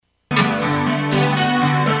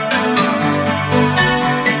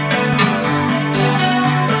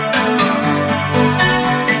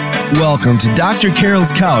Welcome to Dr.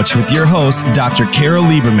 Carole's Couch with your host, Dr. Carole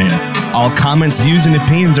Lieberman. All comments, views, and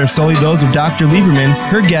opinions are solely those of Dr. Lieberman,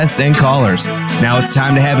 her guests, and callers. Now it's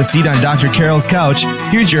time to have a seat on Dr. Carole's Couch.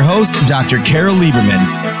 Here's your host, Dr. Carole Lieberman.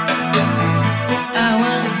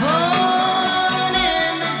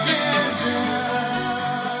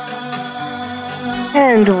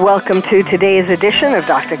 And welcome to today's edition of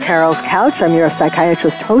Dr. Carole's Couch. I'm your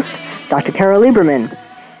psychiatrist host, Dr. Carole Lieberman.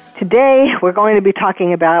 Today, we're going to be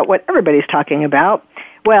talking about what everybody's talking about,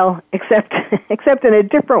 well, except in a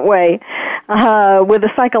different way, with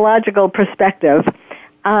a psychological perspective.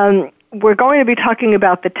 We're going to be talking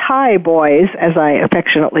about the Thai boys, as I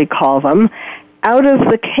affectionately call them, out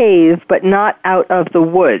of the cave, but not out of the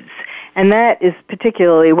woods. And that is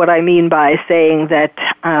particularly what I mean by saying that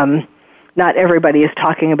not everybody is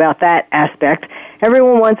talking about that aspect.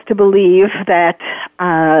 Everyone wants to believe that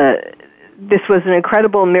this was an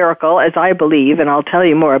incredible miracle, as I believe, and I'll tell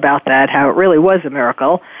you more about that, how it really was a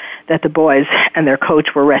miracle that the boys and their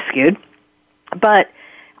coach were rescued. But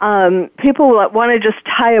people want to just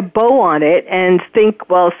tie a bow on it and think,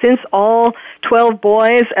 well, since all 12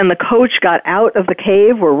 boys and the coach got out of the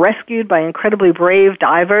cave, were rescued by incredibly brave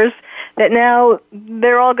divers, that now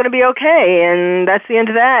they're all going to be okay, and that's the end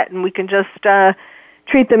of that, and we can just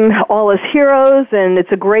treat them all as heroes, and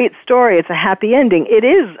it's a great story. It's a happy ending. It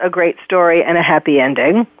is a great story and a happy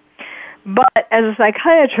ending. But as a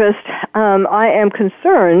psychiatrist, I am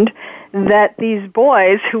concerned that these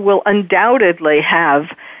boys, who will undoubtedly have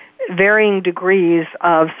varying degrees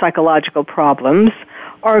of psychological problems,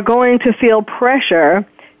 are going to feel pressure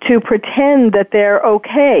to pretend that they're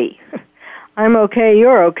okay. I'm okay,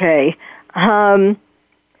 you're okay, and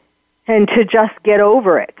to just get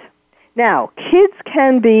over it. Now, kids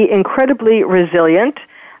can be incredibly resilient,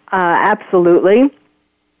 absolutely,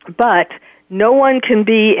 but no one can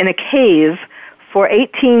be in a cave for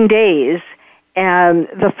 18 days, and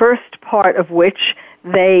the first part of which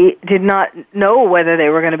they did not know whether they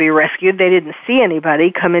were going to be rescued. They didn't see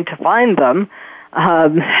anybody come in to find them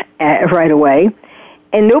right away,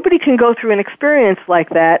 and nobody can go through an experience like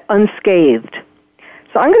that unscathed.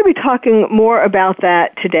 So I'm going to be talking more about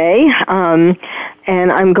that today, and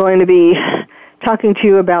I'm going to be talking to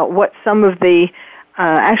you about what some of the,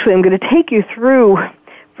 actually I'm going to take you through,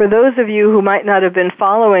 for those of you who might not have been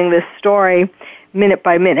following this story minute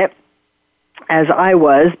by minute, as I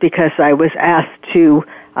was, because I was asked to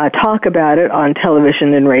talk about it on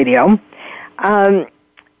television and radio.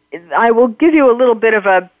 I will give you a little bit of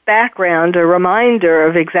a background, a reminder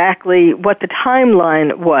of exactly what the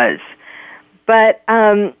timeline was. But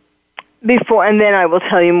before, and then I will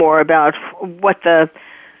tell you more about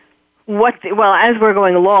well, as we're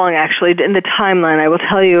going along, actually, in the timeline, I will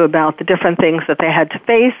tell you about the different things that they had to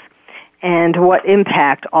face and what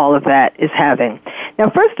impact all of that is having. Now,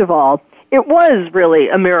 first of all, it was really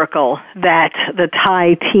a miracle that the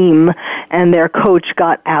Thai team and their coach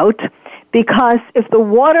got out, because if the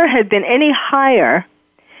water had been any higher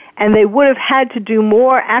and they would have had to do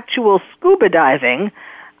more actual scuba diving,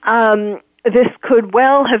 this could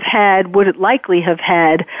well have had, would it likely have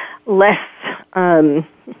had, less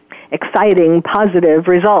exciting, positive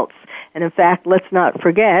results. And in fact, let's not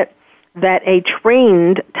forget that a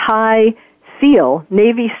trained Thai SEAL,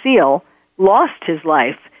 Navy SEAL, lost his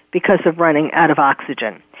life because of running out of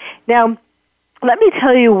oxygen. Now, let me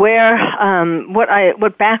tell you where,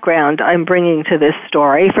 what background I'm bringing to this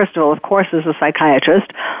story. First of all, of course, as a psychiatrist.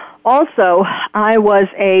 Also, I was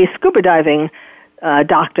a scuba diving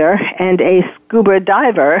doctor and a scuba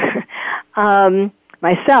diver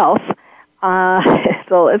myself.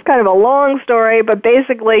 So it's kind of a long story, but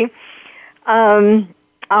basically,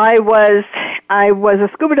 I was a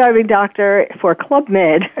scuba diving doctor for Club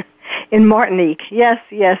Med in Martinique. Yes,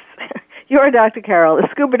 you're Dr. Carole, a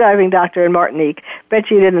scuba diving doctor in Martinique.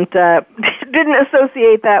 Bet you didn't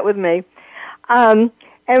associate that with me. And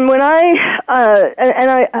when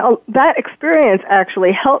that experience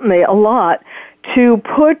actually helped me a lot to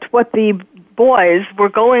put what the boys were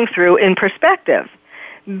going through in perspective,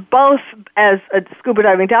 both as a scuba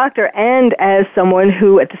diving doctor and as someone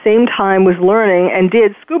who at the same time was learning and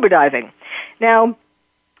did scuba diving. Now,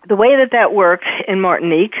 the way that worked in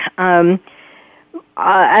Martinique, as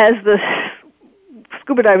the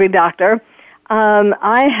scuba diving doctor,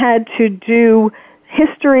 I had to do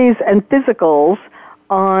histories and physicals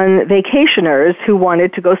on vacationers who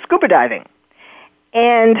wanted to go scuba diving.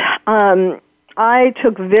 And I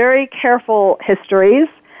took very careful histories,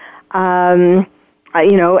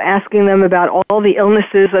 asking them about all the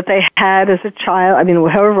illnesses that they had as a child,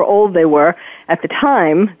 however old they were at the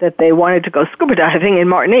time that they wanted to go scuba diving in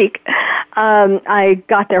Martinique. I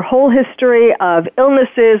got their whole history of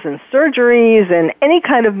illnesses and surgeries and any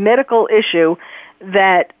kind of medical issue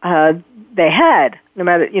that they had, no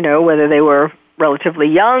matter, whether they were relatively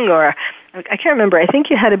young or, I can't remember, I think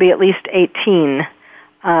you had to be at least 18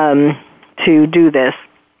 to do this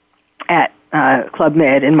at Club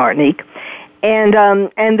Med in Martinique. And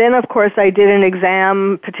then, of course, I did an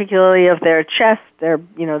exam, particularly of their chest, their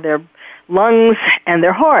lungs, and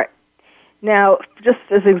their heart. Now, just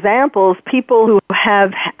as examples, people who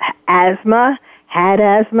have asthma, had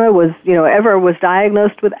asthma, was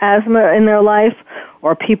diagnosed with asthma in their life,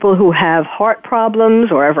 or people who have heart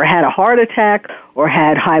problems, or ever had a heart attack, or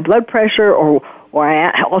had high blood pressure, or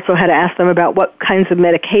I also had to ask them about what kinds of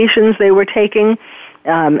medications they were taking,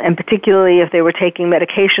 and particularly if they were taking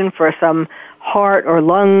medication for some heart or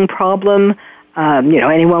lung problem.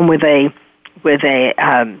 Anyone with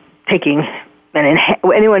taking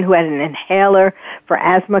anyone who had an inhaler for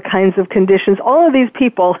asthma kinds of conditions, all of these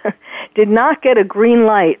people did not get a green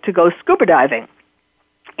light to go scuba diving.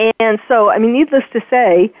 And so, needless to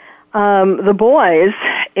say, the boys,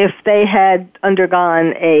 if they had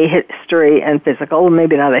undergone a history and physical,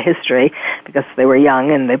 maybe not a history because they were young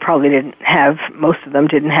and they probably most of them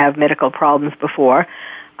didn't have medical problems before,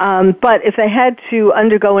 but if they had to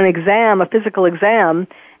undergo an exam, a physical exam,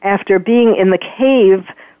 after being in the cave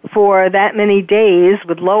for that many days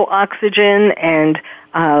with low oxygen and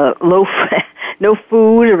no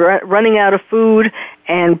food, running out of food,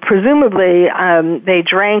 and presumably they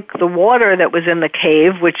drank the water that was in the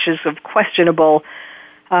cave, which is of questionable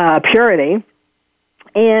purity,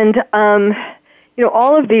 and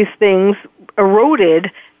all of these things eroded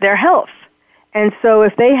their health. And so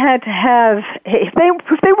if they had to have, if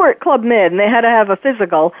they were at Club Med and they had to have a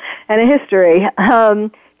physical and a history,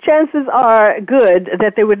 chances are good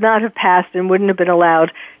that they would not have passed and wouldn't have been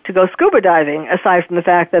allowed to go scuba diving, aside from the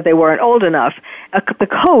fact that they weren't old enough. The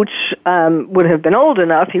coach would have been old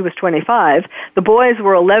enough. He was 25. The boys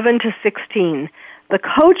were 11 to 16. The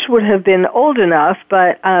coach would have been old enough,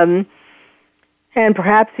 but and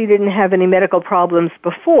perhaps he didn't have any medical problems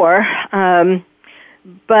before.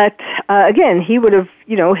 But again, he would have,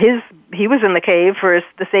 he was in the cave for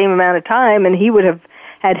the same amount of time, and he would have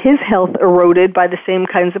had his health eroded by the same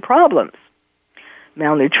kinds of problems.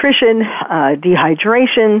 Malnutrition,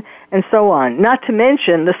 dehydration, and so on. Not to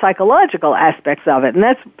mention the psychological aspects of it, and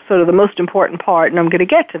that's sort of the most important part, and I'm going to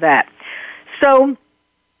get to that. So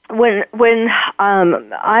when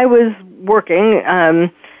I was working as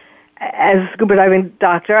a scuba diving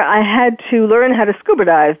doctor, I had to learn how to scuba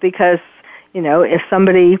dive because, if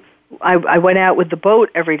somebody, I went out with the boat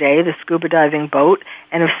every day, the scuba diving boat,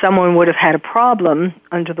 and if someone would have had a problem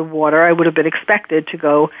under the water, I would have been expected to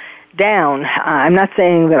go down. I'm not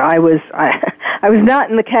saying that I was not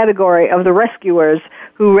in the category of the rescuers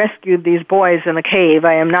who rescued these boys in the cave.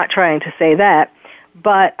 I am not trying to say that,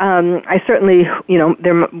 but I certainly,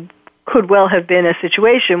 there could well have been a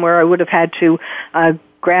situation where I would have had to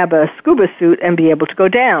grab a scuba suit and be able to go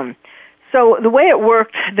down. So the way it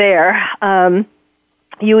worked there,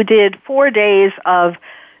 you did 4 days of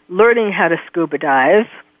learning how to scuba dive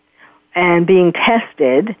and being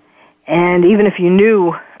tested, and even if you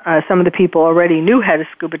knew, some of the people already knew how to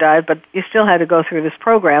scuba dive, but you still had to go through this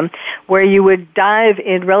program where you would dive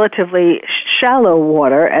in relatively shallow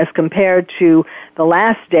water as compared to the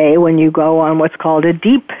last day when you go on what's called a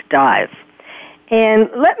deep dive. And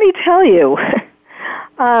let me tell you,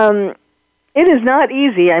 it is not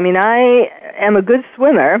easy. I am a good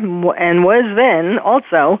swimmer and was then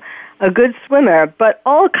also a good swimmer, but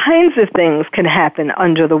all kinds of things can happen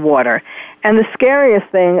under the water. And the scariest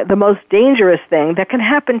thing, the most dangerous thing that can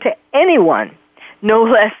happen to anyone, no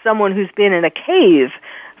less someone who's been in a cave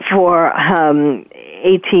for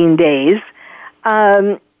 18 days,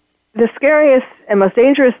 the scariest and most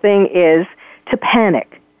dangerous thing is to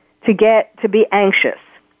panic, to be anxious.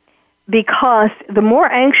 Because the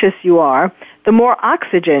more anxious you are, the more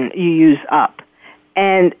oxygen you use up,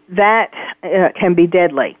 and that can be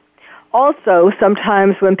deadly. Also,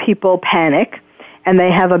 sometimes when people panic and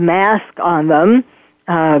they have a mask on them,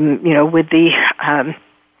 with the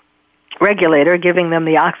regulator giving them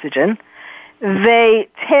the oxygen, they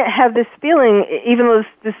have this feeling, even though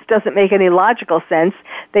this doesn't make any logical sense,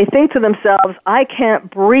 they think to themselves, I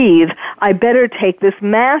can't breathe, I better take this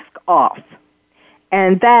mask off.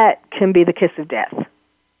 And that can be the kiss of death.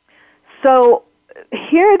 So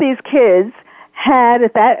here these kids had,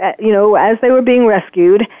 as they were being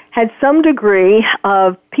rescued, had some degree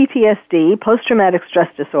of PTSD, post-traumatic stress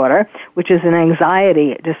disorder, which is an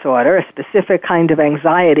anxiety disorder, a specific kind of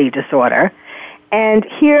anxiety disorder. And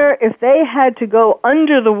here, if they had to go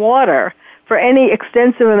under the water for any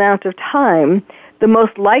extensive amount of time, the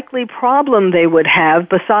most likely problem they would have,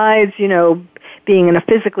 besides, being in a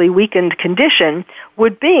physically weakened condition,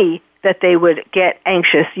 would be that they would get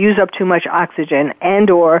anxious, use up too much oxygen, and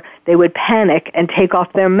or they would panic and take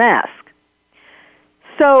off their mask.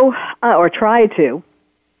 So, or try to.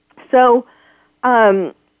 So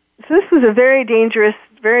this was a very dangerous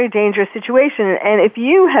situation. And if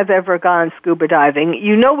you have ever gone scuba diving,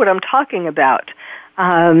 you know what I'm talking about.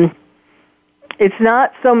 It's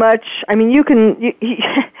not so much,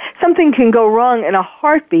 something can go wrong in a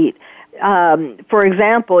heartbeat. For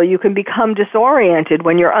example, you can become disoriented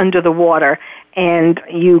when you're under the water and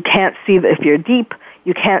you can't see, if you're deep,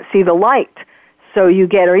 you can't see the light. So you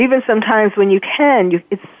get, or even sometimes when you can,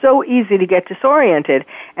 it's so easy to get disoriented.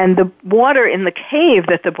 And the water in the cave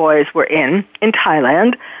that the boys were in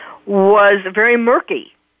Thailand, was very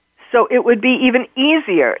murky. So it would be even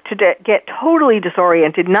easier to get totally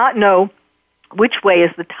disoriented, not know which way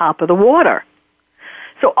is the top of the water.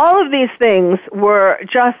 So all of these things were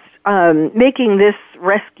just making this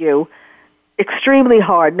rescue extremely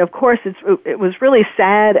hard. And of course, it was really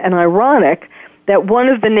sad and ironic that one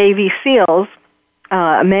of the Navy SEALs,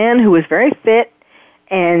 a man who was very fit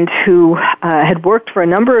and who had worked for a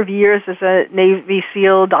number of years as a Navy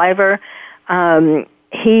SEAL diver,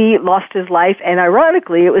 he lost his life, and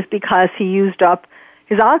ironically, it was because he used up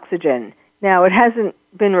his oxygen. Now, it hasn't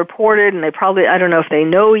been reported, and I don't know if they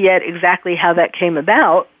know yet exactly how that came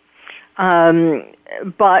about,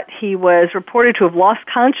 but he was reported to have lost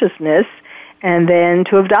consciousness and then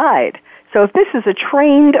to have died. So if this is a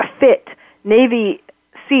trained, fit Navy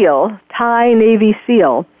SEAL, Thai Navy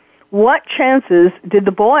SEAL, what chances did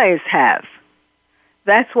the boys have?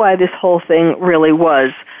 That's why this whole thing really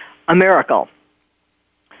was a miracle.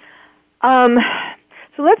 So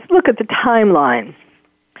let's look at the timeline.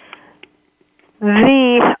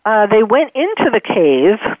 They went into the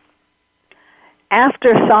cave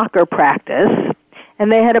after soccer practice,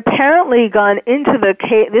 and they had apparently gone into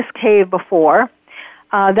this cave before.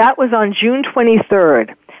 That was on June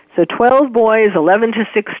 23rd. So 12 boys, 11 to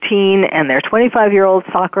 16, and their 25-year-old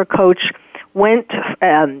soccer coach went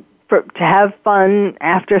to have fun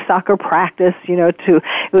after soccer practice,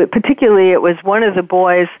 particularly it was one of the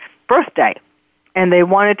boys' birthday, and they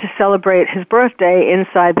wanted to celebrate his birthday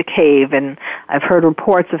inside the cave, and I've heard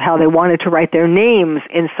reports of how they wanted to write their names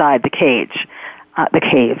inside the cave.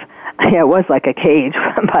 Yeah, it was like a cage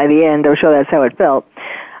by the end. I'm sure that's how it felt.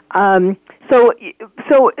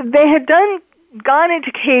 So they had gone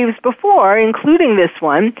into caves before, including this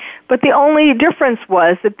one, but the only difference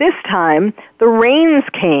was that this time the rains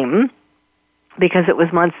came because it was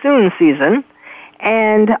monsoon season,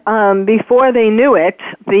 and before they knew it,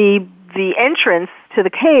 the entrance to the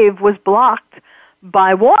cave was blocked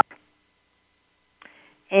by water.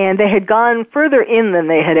 And they had gone further in than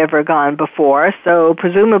they had ever gone before, so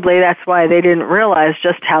presumably that's why they didn't realize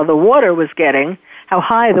just how high the water was getting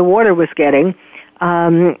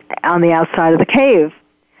on the outside of the cave.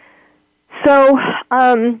 So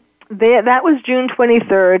that was June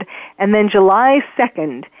 23rd, and then July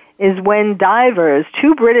 2nd is when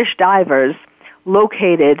two British divers,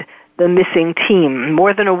 located the missing team,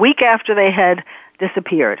 more than a week after they had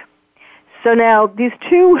disappeared. So now these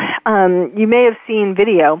two, you may have seen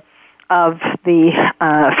video of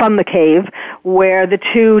from the cave where the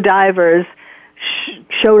two divers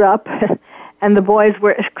showed up, and the boys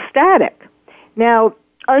were ecstatic. Now,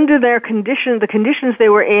 under the conditions they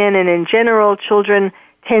were in, and in general, children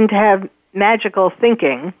tend to have magical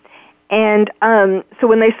thinking. And so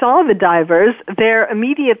when they saw the divers, their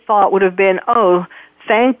immediate thought would have been, oh,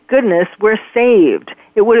 thank goodness we're saved.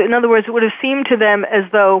 In other words, it would have seemed to them as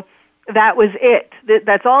though that was it.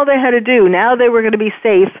 That's all they had to do. Now they were going to be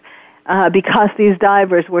safe because these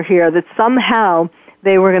divers were here, that somehow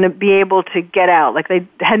they were going to be able to get out. Like they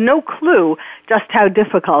had no clue just how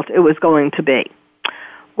difficult it was going to be.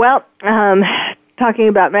 Well, talking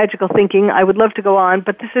about magical thinking, I would love to go on,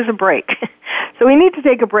 but this is a break. So we need to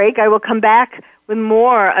take a break. I will come back with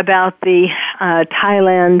more about the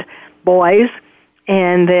Thailand boys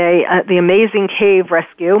and the amazing cave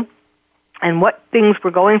rescue and what things were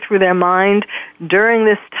going through their mind during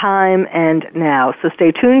this time and now. So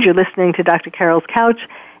stay tuned. You're listening to Dr. Carole's Couch,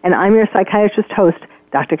 and I'm your psychiatrist host,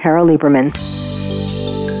 Dr. Carole Lieberman.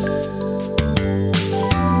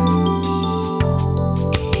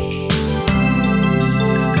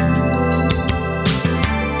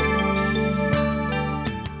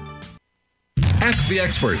 Ask the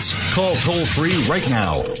experts. Call toll-free right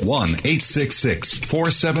now,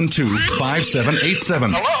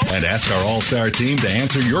 1-866-472-5787, and ask our All-Star team to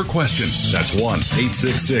answer your question. That's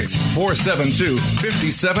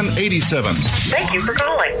 1-866-472-5787. Thank you for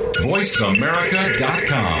calling.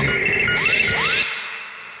 VoiceAmerica.com.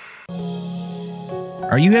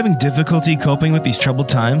 Are you having difficulty coping with these troubled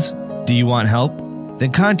times? Do you want help?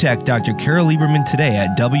 Then contact Dr. Carole Lieberman today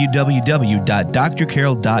at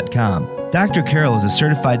www.drcarole.com. Dr. Carole is a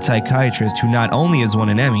certified psychiatrist who not only has won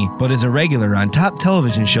an Emmy, but is a regular on top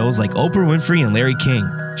television shows like Oprah Winfrey and Larry King.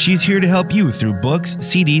 She's here to help you through books,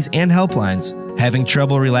 CDs, and helplines. Having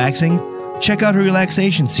trouble relaxing? Check out her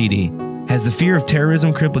relaxation CD. Has the fear of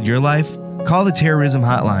terrorism crippled your life? Call the terrorism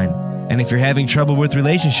hotline. And if you're having trouble with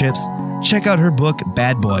relationships, check out her book,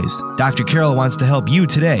 Bad Boys. Dr. Carole wants to help you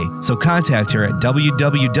today, so contact her at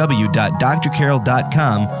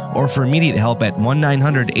www.drcarole.com or for immediate help at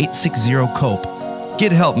 1-900-860-COPE.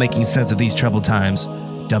 Get help making sense of these troubled times.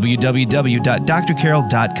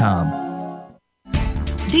 www.drcarole.com.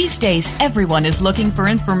 These days, everyone is looking for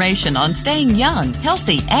information on staying young,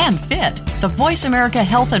 healthy, and fit. The Voice America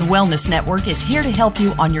Health and Wellness Network is here to help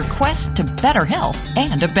you on your quest to better health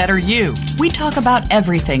and a better you. We talk about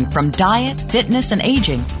everything from diet, fitness, and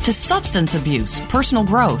aging to substance abuse, personal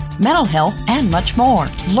growth, mental health, and much more.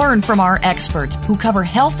 Learn from our experts who cover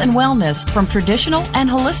health and wellness from traditional and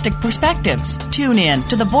holistic perspectives. Tune in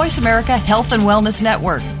to the Voice America Health and Wellness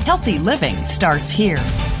Network. Healthy living starts here.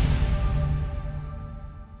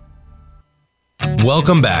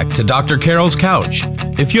 Welcome back to Dr. Carole's Couch.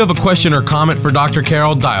 If you have a question or comment for Dr.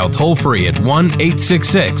 Carole, dial toll-free at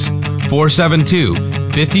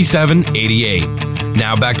 1-866-472-5788.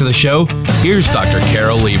 Now back to the show. Here's Dr.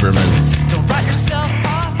 Carole Lieberman.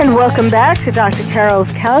 And welcome back to Dr.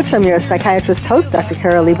 Carole's Couch. I'm your psychiatrist host, Dr.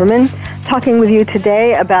 Carole Lieberman, talking with you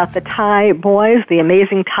today about the Thai boys, the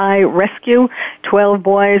amazing Thai rescue, 12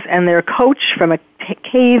 boys and their coach from a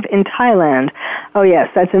cave in Thailand. Oh, yes,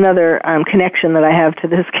 that's another connection that I have to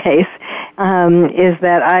this case, is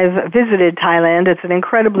that I've visited Thailand. It's an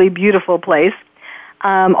incredibly beautiful place.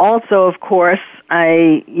 Also, of course,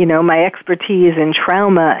 my expertise in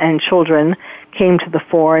trauma and children came to the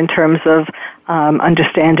fore in terms of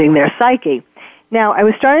understanding their psyche. Now, I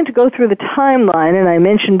was starting to go through the timeline, and I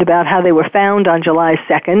mentioned about how they were found on July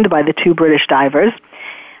 2nd by the two British divers.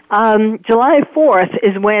 July 4th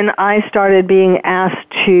is when I started being asked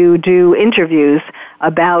to do interviews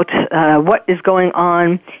about what is going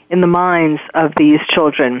on in the minds of these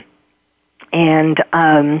children. And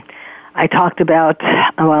I talked about,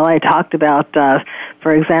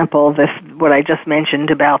 for example, what I just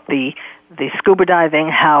mentioned about the scuba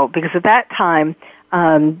diving, because at that time,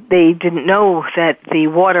 they didn't know that the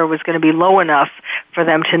water was going to be low enough for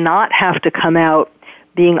them to not have to come out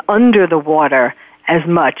being under the water as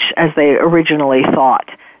much as they originally thought.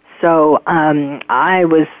 So I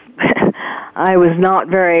was not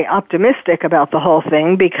very optimistic about the whole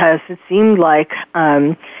thing because it seemed like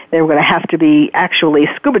they were going to have to be actually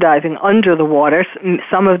scuba diving under the water.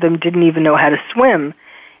 Some of them didn't even know how to swim,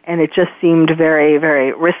 and it just seemed very,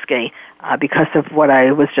 very risky because of what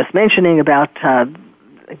I was just mentioning about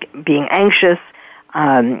being anxious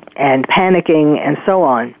and panicking and so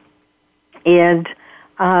on. And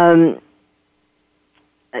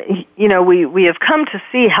we have come to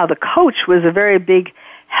see how the coach was a very big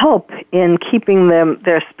help in keeping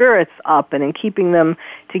their spirits up and in keeping them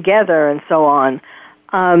together and so on.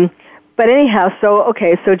 But anyhow, so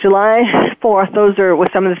July 4th, those were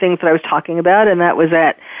some of the things that I was talking about, and that was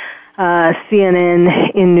at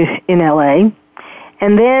CNN in LA.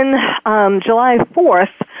 And then July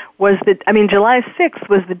 6th was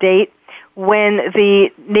the date when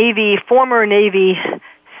the former Navy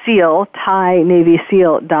SEAL, Thai Navy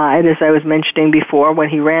SEAL, died, as I was mentioning before, when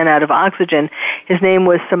he ran out of oxygen. His name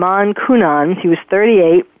was Saman Kunan. He was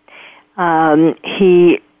 38.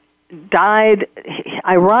 He died,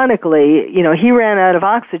 ironically, he ran out of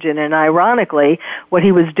oxygen, and ironically, what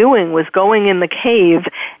he was doing was going in the cave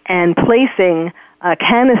and placing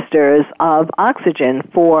canisters of oxygen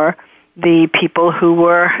for the people who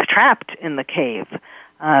were trapped in the cave,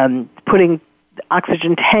 putting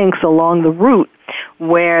oxygen tanks along the route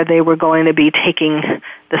where they were going to be taking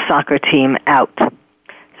the soccer team out.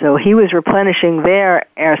 So he was replenishing their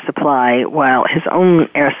air supply while his own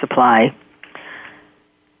air supply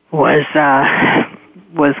was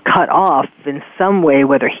cut off in some way,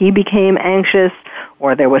 whether he became anxious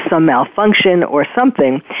or there was some malfunction or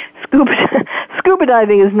something. Scuba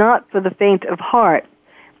diving is not for the faint of heart.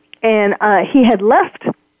 And he had left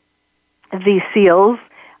the SEALs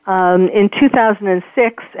in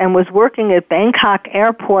 2006 and was working at Bangkok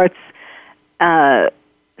airport's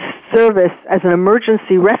service as an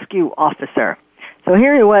emergency rescue officer. So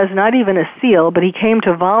here he was, not even a SEAL, but he came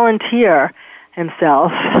to volunteer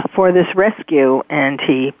himself for this rescue, and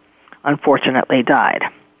he unfortunately died.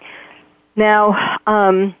 Now,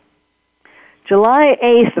 July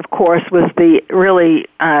 8th, of course, was a really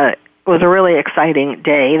exciting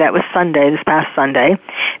day. That was Sunday, this past Sunday,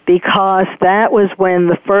 because that was when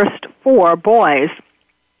the first 4 boys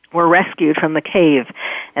were rescued from the cave.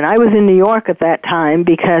 And I was in New York at that time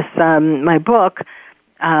because my book,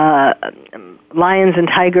 Lions and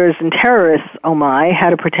Tigers and Terrorists, Oh My, How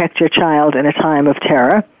to Protect Your Child in a Time of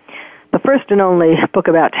Terror, the first and only book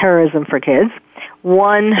about terrorism for kids,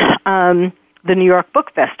 won the New York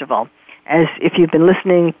Book Festival. As if you've been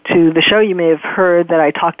listening to the show, you may have heard that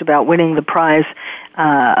I talked about winning the prize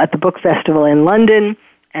at the Book Festival in London,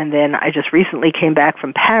 and then I just recently came back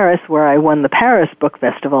from Paris, where I won the Paris Book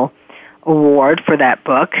Festival award for that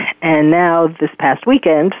book, and now this past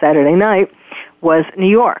weekend, Saturday night, was New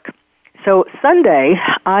York. So Sunday,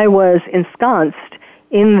 I was ensconced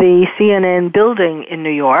in the CNN building in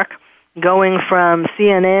New York, going from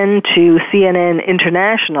CNN to CNN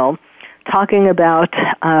International, talking about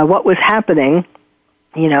what was happening.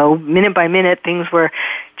 You know, minute by minute, things were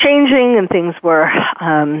changing and things were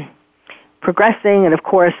progressing. And of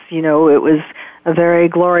course, you know, it was a very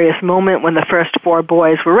glorious moment when the first 4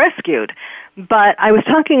 boys were rescued. But I was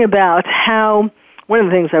talking about how, one of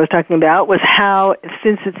the things I was talking about was how,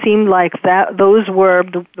 since it seemed like that those were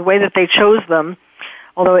the way that they chose them,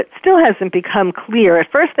 although it still hasn't become clear.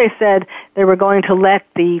 At first they said they were going to let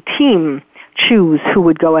the team choose who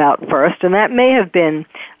would go out first, and that may have been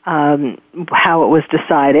how it was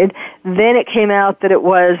decided. Then it came out that it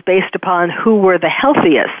was based upon who were the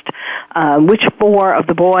healthiest, which 4 of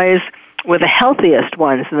the boys were the healthiest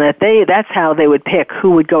ones, and that's how they would pick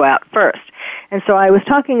who would go out first. And so I was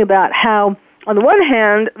talking about how, on the one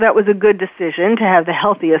hand, that was a good decision to have the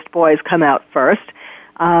healthiest boys come out first,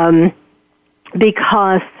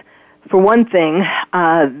 because, for one thing,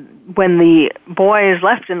 when the boys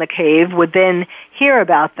left in the cave would then hear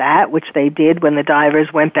about that, which they did when the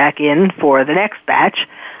divers went back in for the next batch,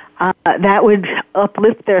 that would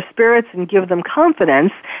uplift their spirits and give them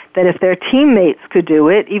confidence that if their teammates could do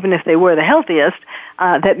it, even if they were the healthiest,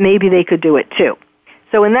 that maybe they could do it too.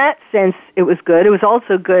 So in that sense, it was good. It was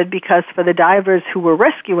also good because for the divers who were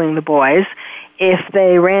rescuing the boys, if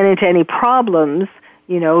they ran into any problems,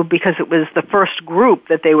 you know, because it was the first group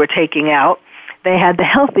that they were taking out, they had the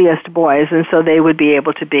healthiest boys, and so they would be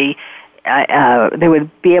able to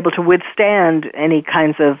withstand any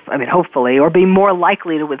kinds of, hopefully, or be more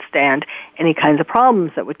likely to withstand any kinds of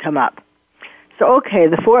problems that would come up. So, okay,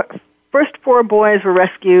 the first 4 boys were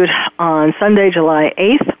rescued on Sunday, July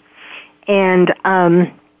 8th, and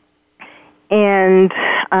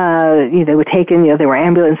they were taken. There were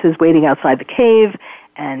ambulances waiting outside the cave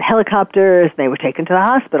and helicopters. They were taken to the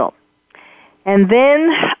hospital, and then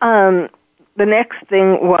the next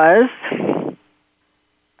thing was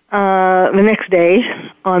the next day,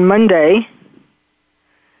 on Monday,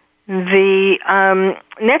 the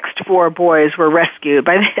next 4 boys were rescued.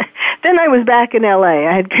 Then I was back in L.A.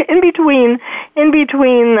 I had in between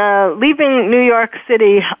leaving New York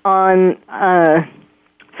City on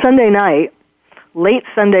Sunday night, late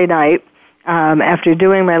Sunday night, after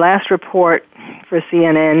doing my last report for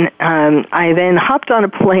CNN. I then hopped on a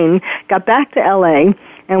plane, got back to L.A.,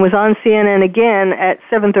 and was on CNN again at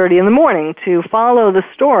 7:30 in the morning to follow the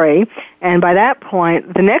story. And by that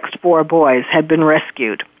point, the next 4 boys had been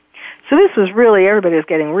rescued. So this was really, everybody was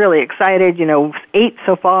getting really excited, 8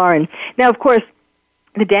 so far. And now, of course,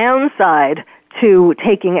 the downside to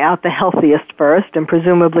taking out the healthiest first, and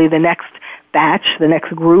presumably the next batch, the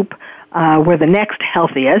next group, were the next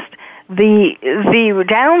healthiest. The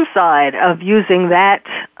downside of using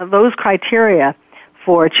those criteria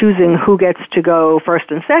for choosing who gets to go first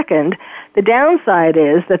and second, the downside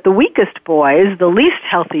is that the weakest boys, the least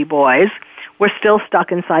healthy boys, were still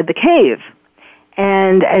stuck inside the cave.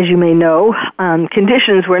 And as you may know,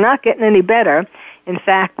 conditions were not getting any better. In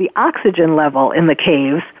fact, the oxygen level in the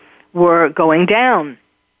caves were going down.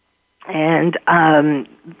 And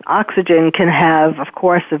oxygen can have, of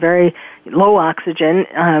course, a very low oxygen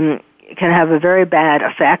can have a very bad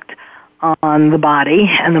effect on the body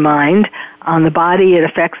and the mind. On the body, it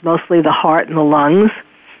affects mostly the heart and the lungs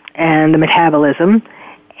and the metabolism.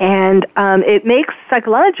 And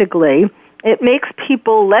psychologically, it makes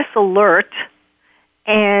people less alert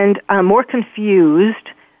and more confused,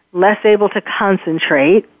 less able to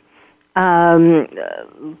concentrate. And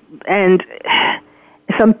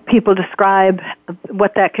some people describe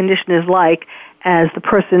what that condition is like as the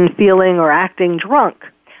person feeling or acting drunk.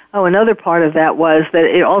 another part of that was that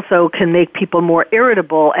it also can make people more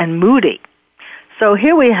irritable and moody. So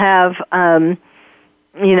here we have, with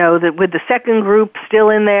the second group still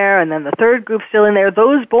in there and then the third group still in there,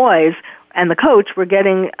 those boys and the coach were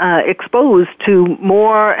getting exposed to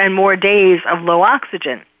more and more days of low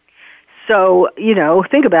oxygen. So,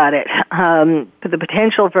 think about it. The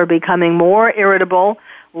potential for becoming more irritable,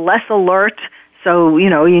 less alert. So,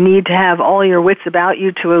 you need to have all your wits about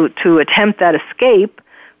you to attempt that escape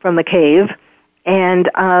from the cave. And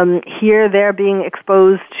here they're being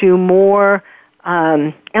exposed to more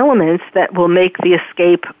elements that will make the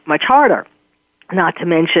escape much harder, not to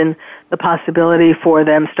mention the possibility for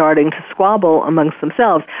them starting to squabble amongst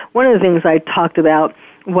themselves. One of the things I talked about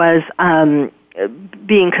was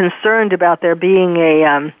being concerned about there being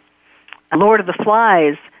a Lord of the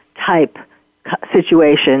Flies type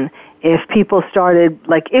situation. If people started,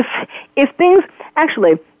 if things,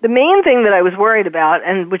 actually, the main thing that I was worried about,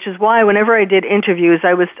 and which is why whenever I did interviews,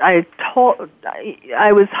 I was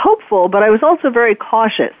hopeful, but I was also very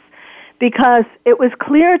cautious, because it was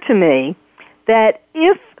clear to me that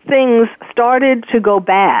if things started to go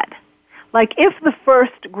bad, like if the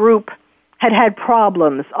first group had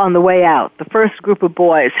problems on the way out, the first group of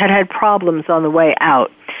boys had problems on the way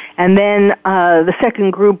out, and then the second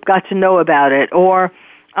group got to know about it, or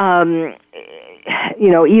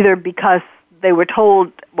either because they were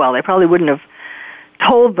told, well, they probably wouldn't have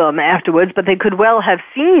told them afterwards, but they could well have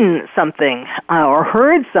seen something or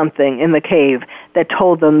heard something in the cave that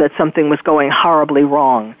told them that something was going horribly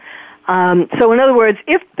wrong. So in other words,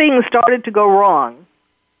 if things started to go wrong,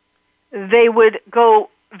 they would go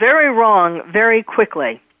very wrong very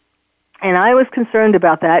quickly. And I was concerned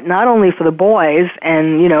about that, not only for the boys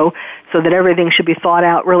and, so that everything should be thought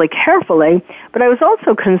out really carefully, but I was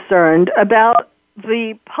also concerned about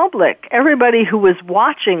the public, everybody who was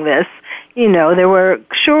watching this. There were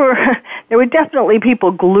definitely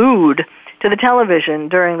people glued to the television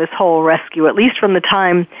during this whole rescue, at least from the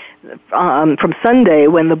time from Sunday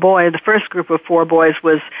when the first group of 4 boys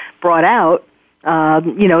was brought out.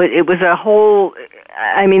 It was a whole,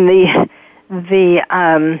 the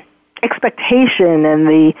expectation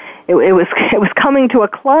and it was coming to a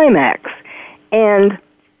climax, and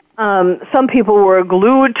some people were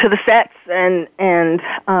glued to the sets and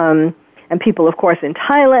people, of course, in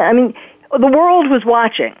Thailand. The world was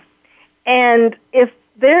watching, and if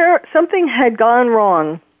something had gone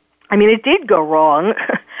wrong, it did go wrong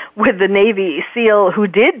with the Navy SEAL who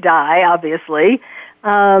did die, obviously,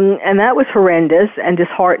 and that was horrendous and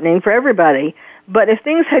disheartening for everybody. But if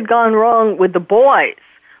things had gone wrong with the boys,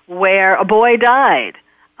 where a boy died,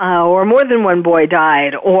 or more than one boy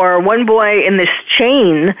died, or one boy in this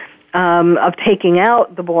chain of taking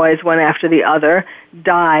out the boys one after the other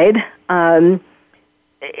died,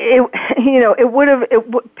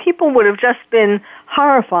 people would have just been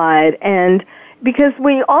horrified, and because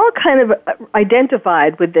we all kind of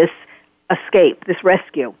identified with this escape, this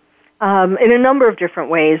rescue, in a number of different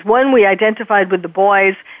ways. One, we identified with the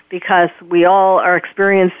boys because we all are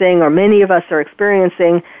experiencing, or many of us are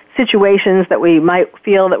experiencing, situations that we might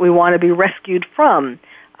feel that we want to be rescued from.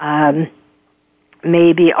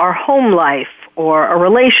 Maybe our home life, or a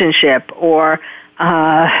relationship, or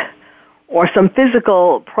some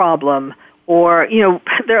physical problem, or,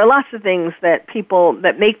 there are lots of things that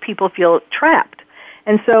make people feel trapped.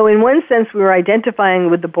 And so in one sense, we were identifying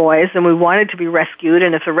with the boys, and we wanted to be rescued,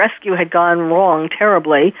 and if the rescue had gone wrong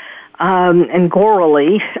terribly, and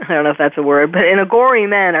gorily, I don't know if that's a word, but in a gory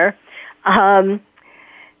manner,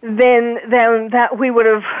 then that we would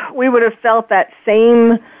have felt that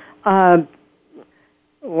same, to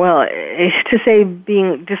say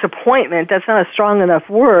being disappointment, that's not a strong enough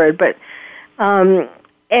word, but and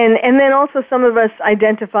then also some of us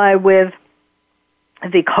identify with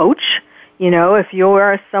the coach. If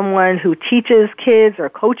you're someone who teaches kids or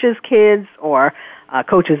coaches kids or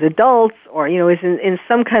coaches adults, or is in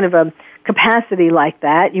some kind of a capacity like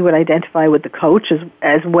that, you would identify with the coach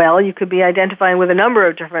as well. You could be identifying with a number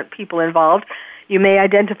of different people involved. You may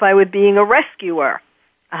identify with being a rescuer.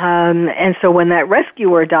 And so when that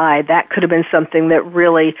rescuer died, that could have been something that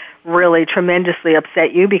really, really tremendously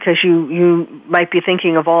upset you, because you might be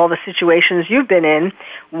thinking of all the situations you've been in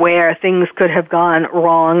where things could have gone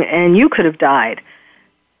wrong and you could have died.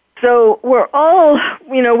 So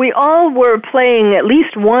we all were playing at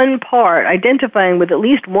least one part, identifying with at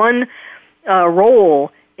least one role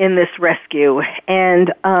in this rescue,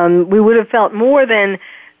 and we would have felt more than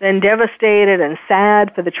devastated and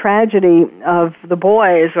sad for the tragedy of the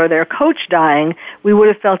boys or their coach dying. We would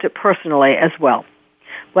have felt it personally as well.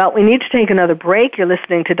 Well, we need to take another break. You're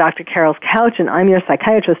listening to Dr. Carole's Couch, and I'm your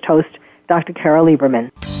psychiatrist host, Dr. Carole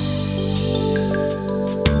Lieberman.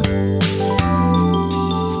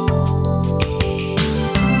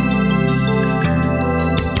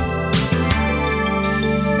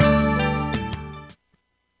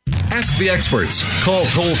 Ask the experts. Call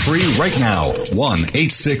toll-free right now,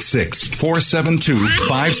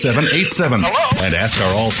 1-866-472-5787. And ask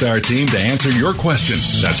our All-Star team to answer your question.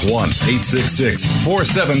 That's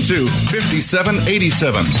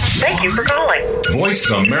 1-866-472-5787. Thank you for calling.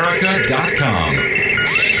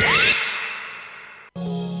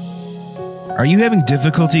 VoiceAmerica.com. Are you having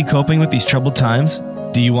difficulty coping with these troubled times?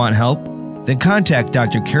 Do you want help? Then contact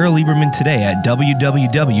Dr. Carole Lieberman today at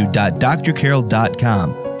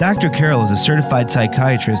www.drcarole.com. Dr. Carole is a certified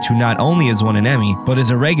psychiatrist who not only has won an Emmy, but is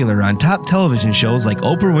a regular on top television shows like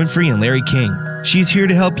Oprah Winfrey and Larry King. She's here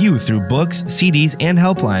to help you through books, CDs, and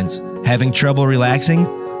helplines. Having trouble relaxing?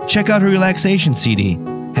 Check out her relaxation CD.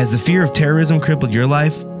 Has the fear of terrorism crippled your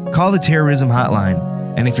life? Call the Terrorism Hotline.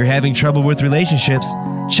 And if you're having trouble with relationships,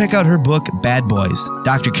 check out her book, Bad Boys.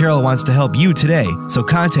 Dr. Carole wants to help you today, so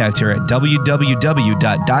contact her at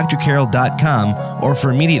www.drcarole.com or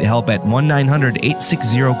for immediate help at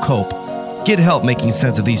 1-900-860-COPE. Get help making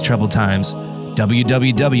sense of these troubled times.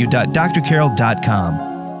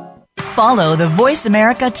 www.drcarole.com. Follow the Voice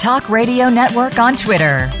America Talk Radio Network on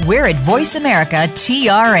Twitter. We're at Voice America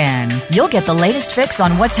TRN. You'll get the latest fix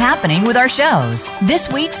on what's happening with our shows,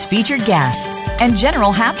 this week's featured guests, and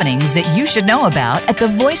general happenings that you should know about at the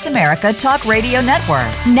Voice America Talk Radio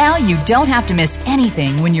Network. Now you don't have to miss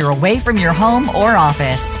anything when you're away from your home or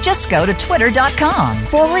office. Just go to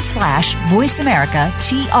twitter.com/Voice America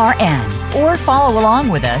TRN or follow along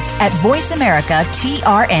with us at Voice America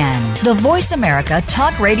TRN, the Voice America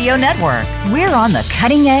Talk Radio Network. We're on the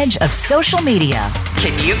cutting edge of social media.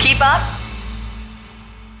 Can you keep up?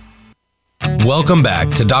 Welcome back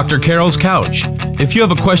to Dr. Carole's Couch. If you have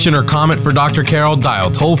a question or comment for Dr. Carole, dial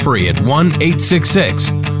toll-free at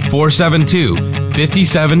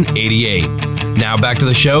 1-866-472-5788. Now back to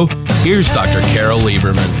the show. Here's Dr. Carole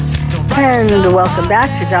Lieberman. And welcome back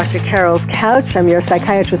to Dr. Carole's Couch. I'm your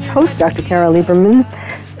psychiatrist host, Dr. Carole Lieberman,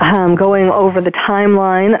 going over the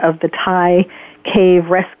timeline of the Thai cave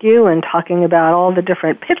rescue and talking about all the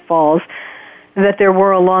different pitfalls that there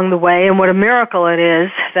were along the way and what a miracle it is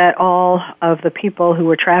that all of the people who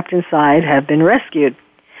were trapped inside have been rescued.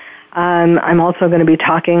 I'm also going to be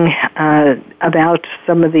talking about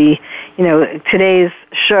some of the, today's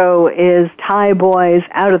show is Thai boys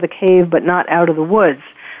out of the cave but not out of the woods.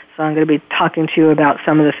 So I'm going to be talking to you about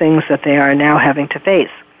some of the things that they are now having to face.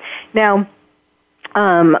 Now,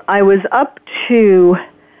 I was up to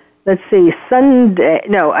I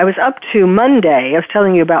was up to Monday. I was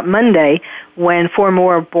telling you about Monday when 4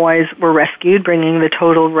 more boys were rescued, bringing the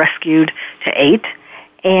total rescued to 8.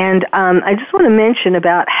 And I just want to mention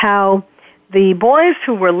about how the boys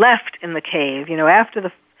who were left in the cave, after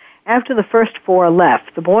the first 4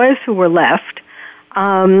 left, the boys who were left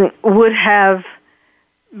would have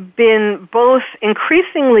been both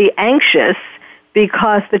increasingly anxious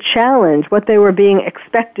because the challenge, what they were being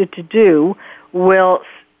expected to do, will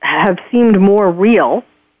have seemed more real,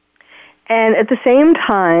 and at the same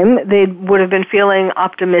time, they would have been feeling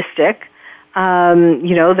optimistic,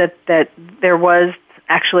 that there was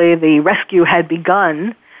actually the rescue had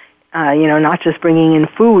begun, not just bringing in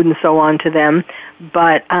food and so on to them,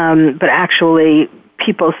 but actually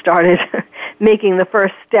people started making the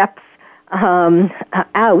first steps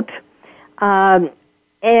out,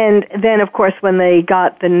 and then, of course, when they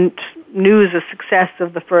got the news of success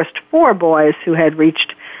of the first 4 boys who had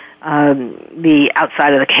reached the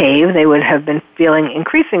outside of the cave, they would have been feeling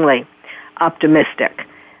increasingly optimistic.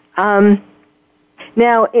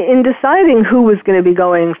 Now, in deciding who was going to be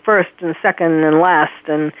going first and second and last,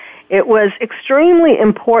 and it was extremely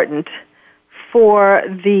important for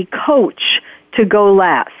the coach to go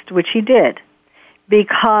last, which he did,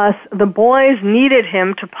 because the boys needed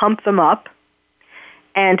him to pump them up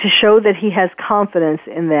and to show that he has confidence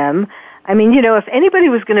in them. I mean, if anybody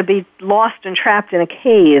was going to be lost and trapped in a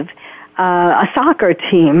cave, a soccer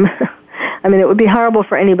team, I mean, it would be horrible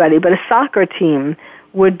for anybody, but a soccer team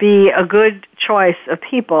would be a good choice of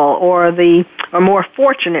people, or a more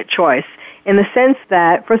fortunate choice, in the sense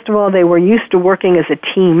that, first of all, they were used to working as a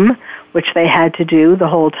team, which they had to do the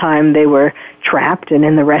whole time they were trapped and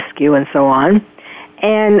in the rescue and so on,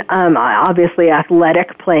 and obviously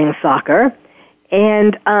athletic, playing soccer,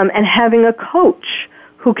 and having a coach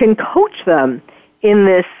who can coach them in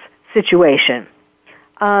this situation.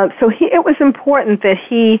 So it was important that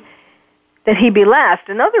he be last.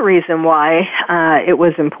 Another reason why it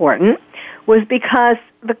was important was because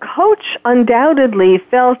the coach undoubtedly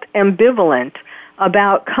felt ambivalent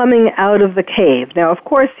about coming out of the cave. Now, of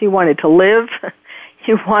course, he wanted to live,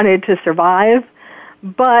 he wanted to survive,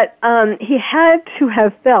 but he had to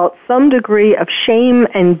have felt some degree of shame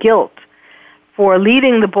and guilt for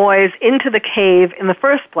leading the boys into the cave in the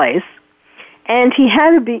first place, and he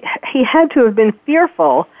had to have been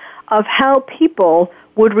fearful of how people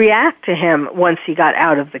would react to him once he got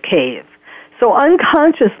out of the cave. So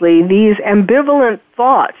unconsciously, these ambivalent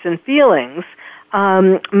thoughts and feelings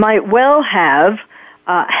might well have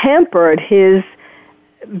hampered his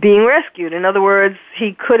being rescued. In other words,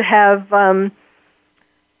 he could have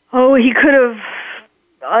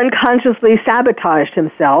unconsciously sabotaged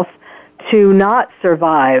himself to not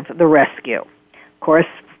survive the rescue. Of course,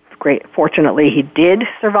 fortunately, he did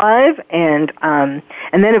survive, and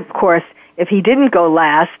then, of course, if he didn't go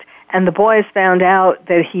last and the boys found out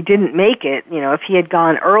that he didn't make it, if he had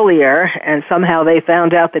gone earlier and somehow they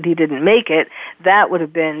found out that he didn't make it, that would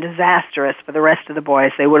have been disastrous for the rest of the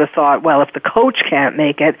boys. They would have thought, well, if the coach can't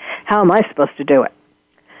make it, how am I supposed to do it?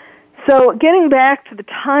 So getting back to the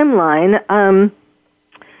timeline,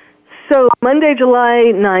 so Monday,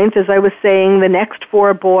 July 9th, as I was saying, the next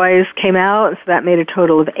 4 boys came out, so that made a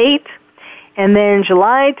total of 8. And then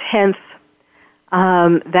July 10th,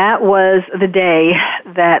 that was the day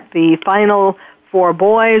that the final 4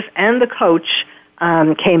 boys and the coach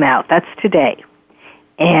came out. That's today.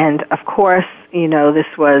 And, of course,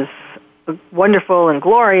 this was wonderful and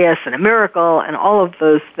glorious and a miracle and all of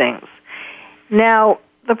those things. Now,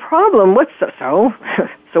 the problem, so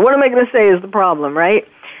what am I going to say is the problem, right?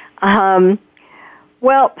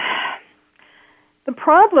 Well, the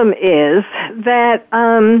problem is that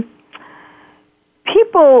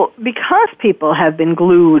because people have been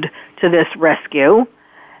glued to this rescue,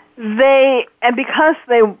 because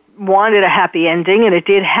they wanted a happy ending, and it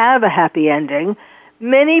did have a happy ending,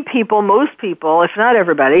 most people, if not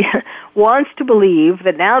everybody, wants to believe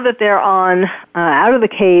that now that they're out of the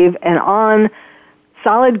cave and on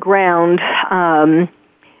solid ground,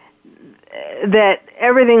 that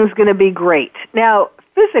everything's going to be great. Now,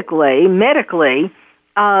 physically, medically,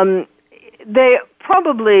 they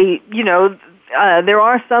probably, there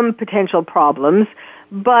are some potential problems,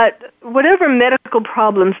 but whatever medical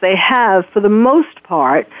problems they have, for the most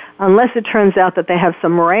part, unless it turns out that they have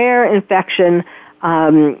some rare infection,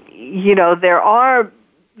 there are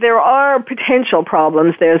potential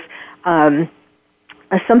problems. There's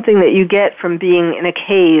something that you get from being in a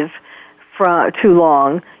cave for too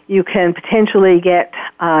long. You can potentially get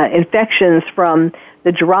infections from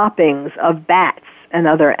the droppings of bats and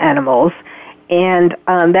other animals, and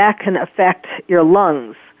that can affect your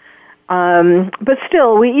lungs. But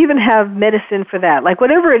still, we even have medicine for that. Like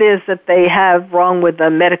whatever it is that they have wrong with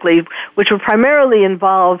them medically, which would primarily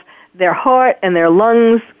involve their heart and their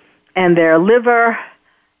lungs and their liver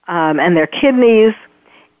and their kidneys,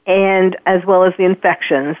 and as well as the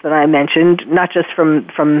infections that I mentioned, not just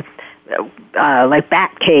from like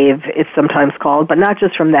bat cave, it's sometimes called, but not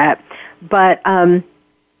just from that, but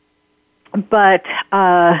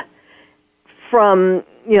from,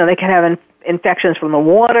 they can have infections from the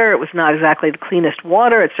water. It was not exactly the cleanest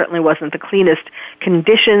water. It certainly wasn't the cleanest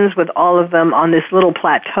conditions with all of them on this little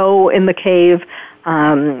plateau in the cave,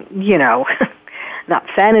 not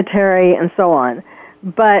sanitary and so on.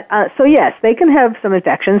 But, so yes, they can have some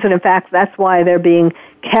infections, and in fact, that's why they're being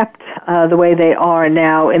kept the way they are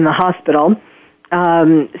now in the hospital,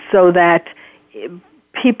 so that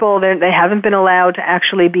people, they haven't been allowed to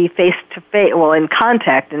actually be face-to-face, in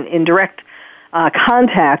contact, in direct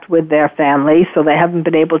contact with their family, so they haven't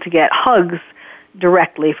been able to get hugs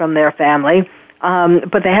directly from their family.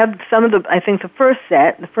 But they have I think the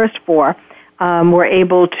first 4, were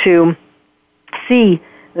able to see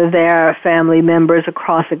their family members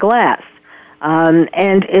across a glass. And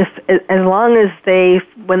as long as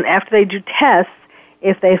after they do tests,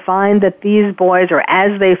 if they find that these boys, or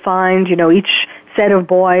as they find, each set of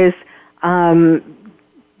boys,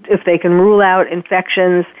 if they can rule out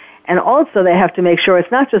infections, and also they have to make sure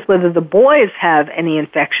it's not just whether the boys have any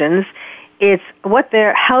infections, it's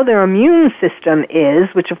how their immune system is,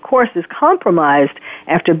 which of course is compromised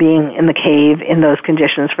after being in the cave in those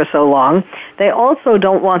conditions for so long. They also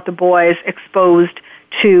don't want the boys exposed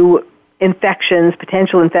to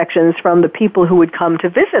potential infections from the people who would come to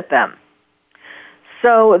visit them.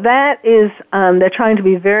 So that is, they're trying to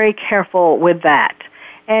be very careful with that.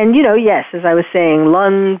 And, yes, as I was saying,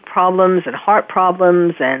 lung problems and heart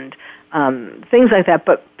problems and things like that,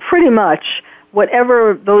 but pretty much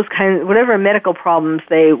whatever medical problems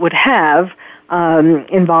they would have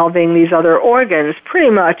involving these other organs, pretty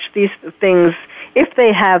much these things, if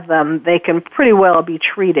they have them, they can pretty well be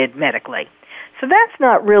treated medically. So that's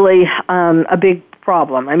not really a big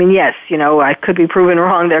problem. I mean, yes, I could be proven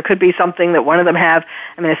wrong. There could be something that one of them have.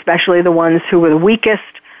 I mean, especially the ones who were the weakest.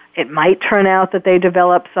 It might turn out that they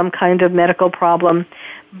develop some kind of medical problem.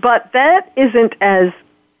 But that isn't as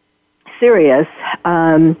serious,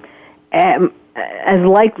 as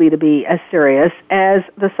likely to be as serious as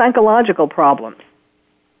the psychological problems,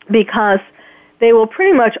 because they will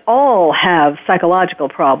pretty much all have psychological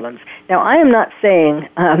problems. Now, I am not saying,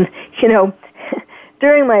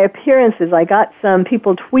 during my appearances, I got some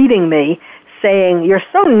people tweeting me saying, "You're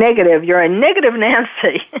so negative, you're a negative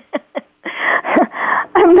Nancy."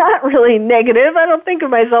 I'm not really negative. I don't think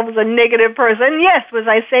of myself as a negative person. Yes, was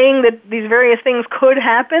I saying that these various things could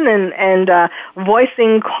happen and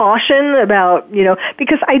voicing caution about,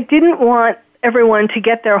 because I didn't want everyone to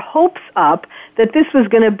get their hopes up that this was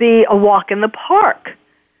going to be a walk in the park.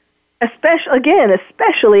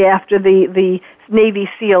 Especially after the Navy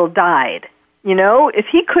SEAL died. If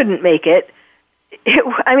he couldn't make it,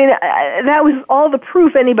 that was all the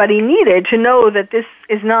proof anybody needed to know that this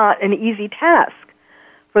is not an easy task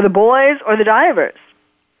for the boys or the divers.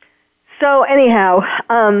 So anyhow,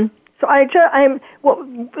 in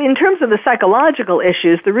terms of the psychological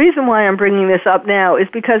issues, the reason why I'm bringing this up now is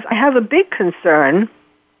because I have a big concern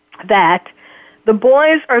that the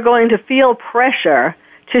boys are going to feel pressure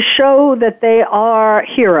to show that they are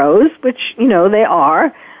heroes, which, they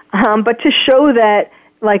are, but to show that,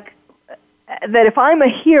 that if I'm a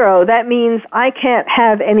hero, that means I can't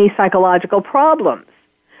have any psychological problems.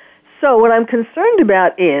 So what I'm concerned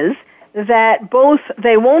about is that both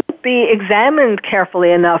they won't be examined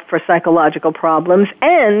carefully enough for psychological problems,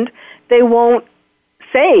 and they won't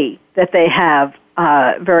say that they have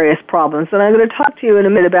various problems. And I'm going to talk to you in a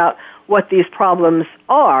minute about what these problems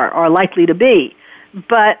are likely to be.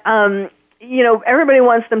 But, everybody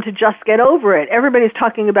wants them to just get over it. Everybody's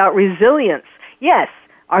talking about resilience. Yes.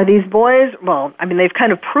 Are these boys, they've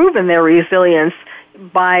kind of proven their resilience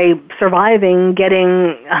by surviving,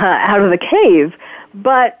 getting out of the cave,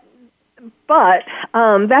 but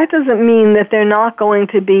that doesn't mean that they're not going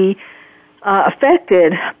to be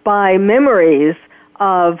affected by memories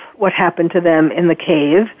of what happened to them in the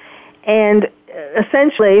cave. And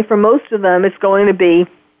essentially, for most of them, it's going to be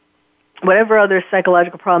whatever other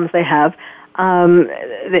psychological problems they have,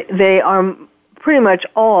 they are pretty much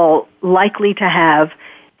all likely to have,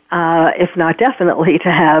 if not definitely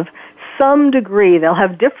to have, some degree, they'll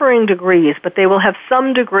have differing degrees, but they will have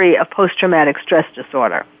some degree of post-traumatic stress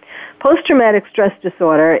disorder. Post-traumatic stress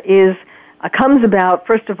disorder comes about,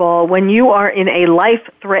 first of all, when you are in a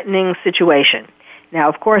life-threatening situation. Now,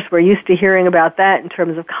 of course, we're used to hearing about that in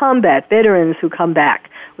terms of combat veterans who come back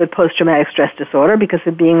with post-traumatic stress disorder because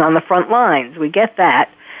of being on the front lines. We get that.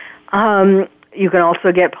 You can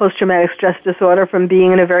also get post-traumatic stress disorder from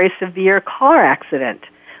being in a very severe car accident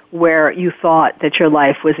where you thought that your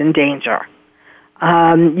life was in danger.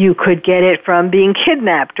 You could get it from being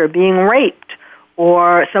kidnapped or being raped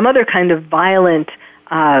or some other kind of violent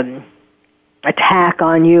attack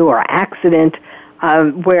on you or accident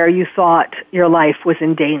where you thought your life was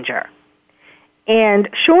in danger. And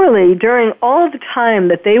surely during all the time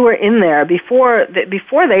that they were in there, before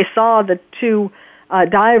they saw the two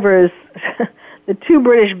divers, the two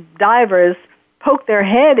British divers poke their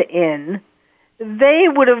head in, they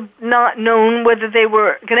would have not known whether they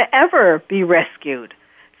were going to ever be rescued.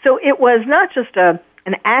 So it was not just an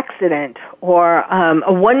accident or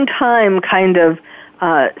a one-time kind of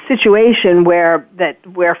situation where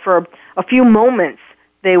for a few moments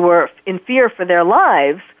they were in fear for their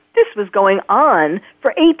lives. This was going on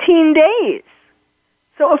for 18 days.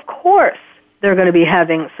 So of course they're going to be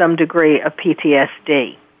having some degree of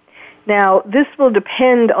PTSD. Now, this will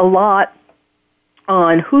depend a lot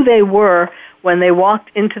on who they were when they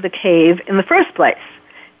walked into the cave in the first place.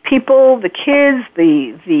 People, the kids,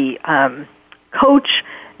 the coach,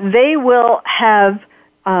 they will have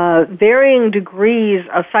varying degrees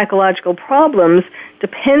of psychological problems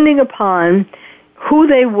depending upon who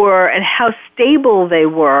they were and how stable they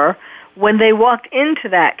were when they walked into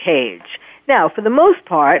that cage. Now, for the most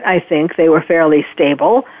part, I think they were fairly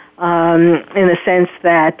stable in the sense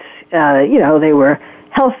that, they were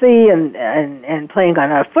healthy and playing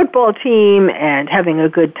on a football team and having a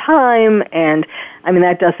good time. And,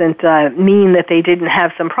 that doesn't mean that they didn't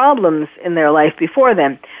have some problems in their life before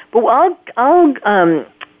then. But I'll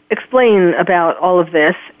explain about all of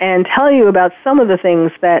this and tell you about some of the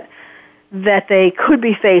things that they could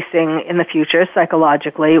be facing in the future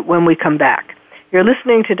psychologically when we come back. You're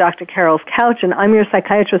listening to Dr. Carole's Couch, and I'm your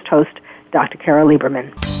psychiatrist host, Dr. Carole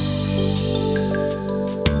Lieberman.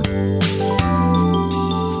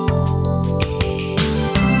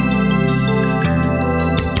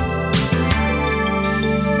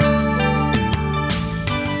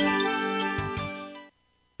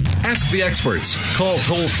 Ask the experts. Call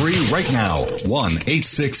toll-free right now,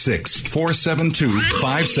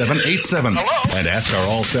 1-866-472-5787. And ask our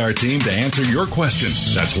All-Star team to answer your question.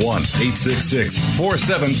 That's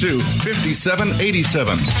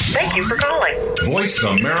 1-866-472-5787. Thank you for calling.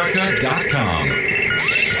 VoiceAmerica.com.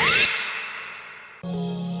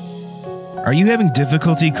 Are you having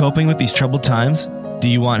difficulty coping with these troubled times? Do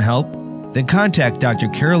you want help? Then contact Dr.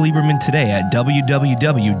 Carole Lieberman today at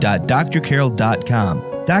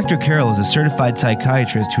www.drcarole.com. Dr. Carole is a certified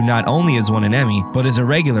psychiatrist who not only has won an Emmy, but is a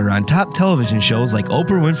regular on top television shows like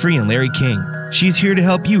Oprah Winfrey and Larry King. She's here to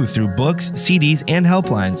help you through books, CDs, and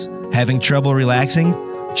helplines. Having trouble relaxing?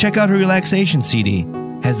 Check out her relaxation CD.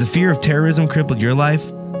 Has the fear of terrorism crippled your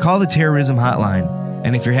life? Call the Terrorism Hotline.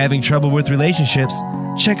 And if you're having trouble with relationships,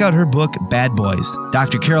 check out her book, Bad Boys.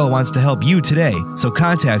 Dr. Carole wants to help you today, so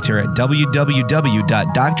contact her at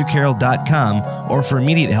www.drcarole.com or for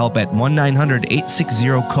immediate help at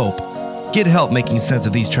 1-900-860-COPE. Get help making sense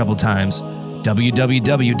of these troubled times.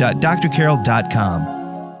 www.drcarole.com.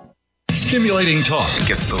 Stimulating talk. It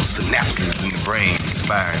gets those synapses in the brain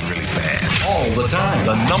firing really fast. All the time.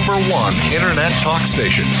 The #1 Internet talk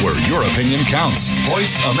station where your opinion counts.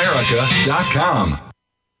 VoiceAmerica.com.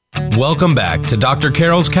 Welcome back to Dr.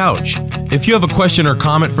 Carol's Couch. If you have a question or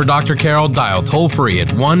comment for Dr. Carole, dial toll-free at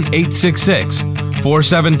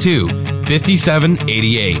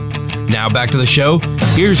 1-866-472-5788. Now back to the show.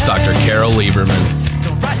 Here's Dr. Carole Lieberman.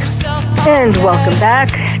 And welcome back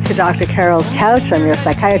to Dr. Carol's Couch. I'm your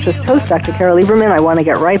psychiatrist host, Dr. Carole Lieberman. I want to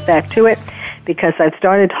get right back to it because I've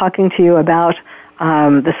started talking to you about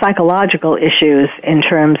the psychological issues in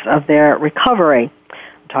terms of their recovery.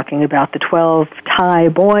 I'm talking about the 12 Thai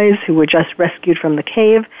boys who were just rescued from the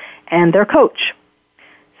cave and their coach.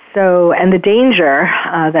 So, and the danger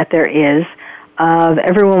that there is of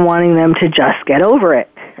everyone wanting them to just get over it.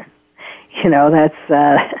 You know, that's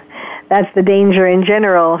the danger in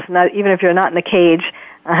general. Not even if you're not in a cage,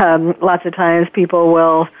 lots of times people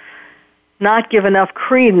will not give enough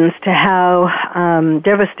credence to how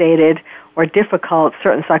devastated or difficult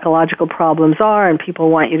certain psychological problems are, and people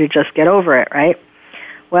want you to just get over it, right?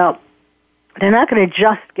 Well, they're not going to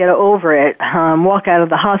just get over it, walk out of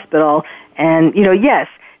the hospital, and, you know, yes.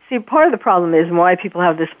 See, part of the problem is why people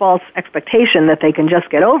have this false expectation that they can just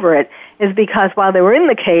get over it is because while they were in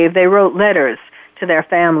the cave, they wrote letters to their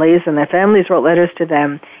families, and their families wrote letters to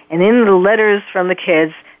them. And in the letters from the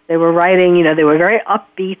kids, they were writing, you know, they were very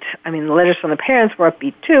upbeat. I mean, the letters from the parents were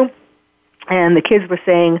upbeat too. And the kids were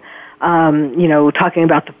saying, you know, talking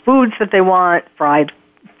about the foods that they want, fried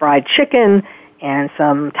chicken and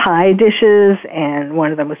some Thai dishes. And one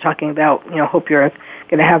of them was talking about, you know, hope you're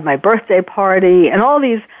going to have my birthday party and all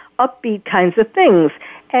these upbeat kinds of things.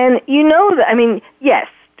 And you know that, I mean, yes,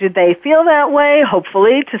 did they feel that way?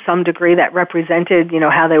 Hopefully, to some degree, that represented, you know,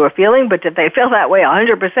 how they were feeling. But did they feel that way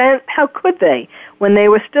 100%? How could they when they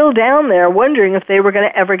were still down there wondering if they were going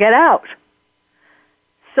to ever get out?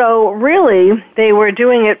 So really, they were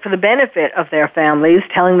doing it for the benefit of their families,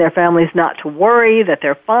 telling their families not to worry, that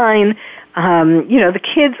they're fine. You know, the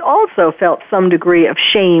kids also felt some degree of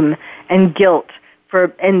shame and guilt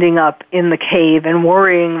for ending up in the cave and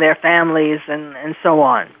worrying their families and so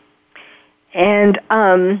on. And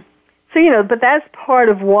so, you know, but that's part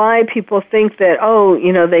of why people think that, oh,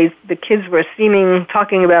 you know, the kids were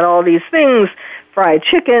talking about all these things, fried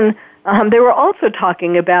chicken. They were also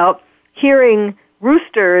talking about hearing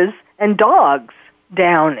roosters and dogs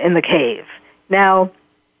down in the cave. Now,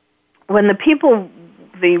 when the people,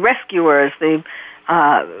 the rescuers,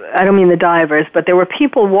 I don't mean the divers, but there were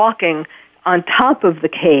people walking on top of the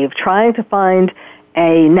cave trying to find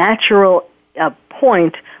a natural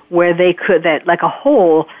point where they could, like a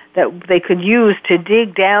hole that they could use to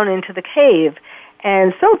dig down into the cave.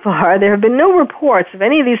 And so far, there have been no reports of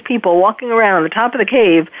any of these people walking around the top of the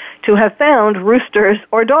cave to have found roosters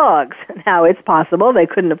or dogs. Now, it's possible they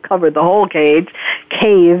couldn't have covered the whole cave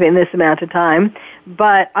in this amount of time,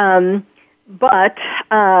 but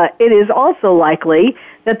it is also likely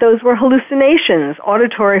that those were hallucinations,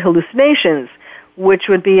 auditory hallucinations, which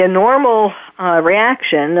would be a normal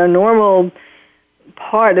reaction, a normal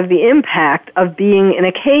part of the impact of being in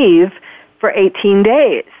a cave for 18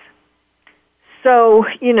 days. So,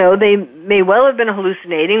 you know, they may well have been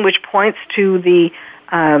hallucinating, which points to to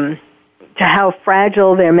how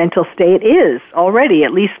fragile their mental state is already,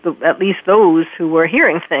 at least those who were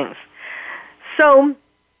hearing things. So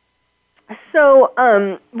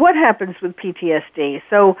what happens with PTSD?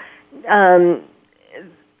 So,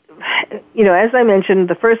 you know, as I mentioned,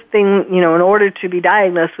 the first thing, you know, in order to be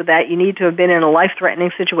diagnosed with that, you need to have been in a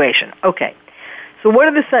life-threatening situation. Okay. So what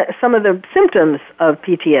are some of the symptoms of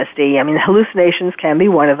PTSD? I mean, hallucinations can be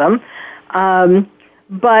one of them.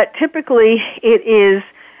 But typically it is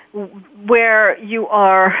where you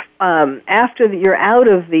are, after you're out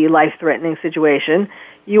of the life-threatening situation,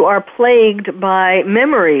 you are plagued by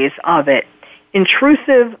memories of it,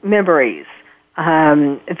 intrusive memories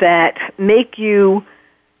that make you,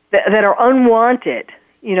 that are unwanted,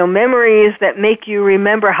 memories that make you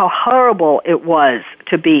remember how horrible it was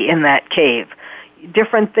to be in that cave,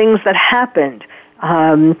 different things that happened.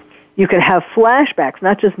 You can have flashbacks,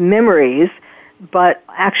 not just memories, but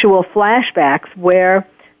actual flashbacks where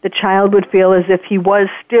the child would feel as if he was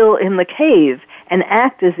still in the cave and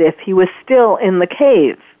act as if he was still in the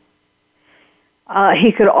cave.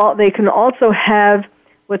 They can also have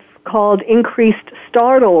what's called increased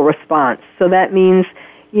startle response. So that means,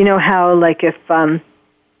 how like if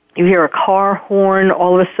you hear a car horn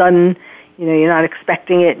all of a sudden, you're not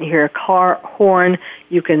expecting it, and you hear a car horn,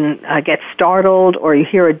 you can get startled, or you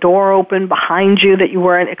hear a door open behind you that you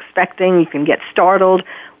weren't expecting, you can get startled.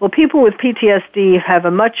 Well, people with PTSD have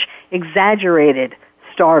a much exaggerated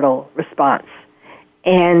startle response.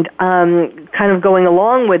 And kind of going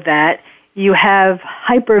along with that, you have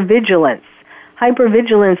hypervigilance.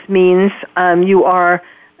 Hypervigilance means you are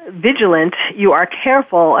vigilant, you are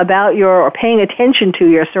careful about or paying attention to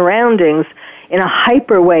your surroundings in a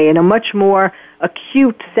hyper way, in a much more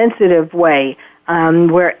acute, sensitive way,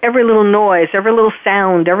 where every little noise, every little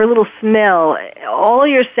sound, every little smell, all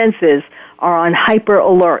your senses are on hyper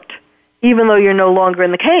alert, even though you're no longer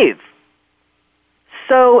in the cave.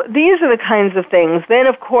 So these are the kinds of things. Then,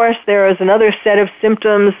 of course, there is another set of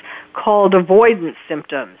symptoms called avoidance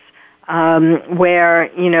symptoms, where,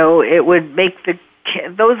 it would make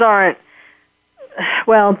those aren't,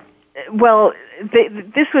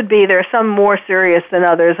 this would be, there are some more serious than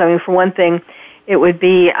others. I mean, for one thing, it would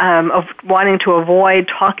be of wanting to avoid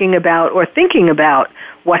talking about or thinking about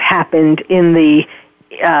what happened in the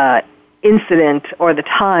incident or the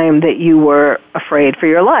time that you were afraid for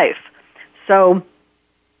your life. So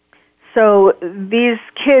these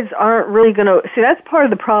kids aren't really going to, see, that's part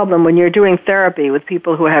of the problem when you're doing therapy with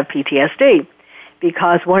people who have PTSD,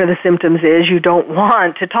 because one of the symptoms is you don't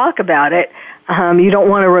want to talk about it. You don't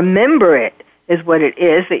want to remember it, is what it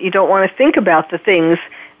is, that you don't want to think about the things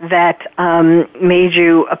that made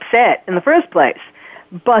you upset in the first place.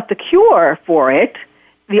 But the cure for it,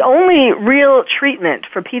 the only real treatment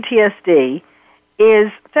for PTSD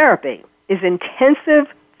is therapy, is intensive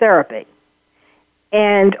therapy.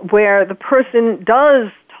 And where the person does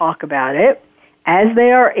talk about it as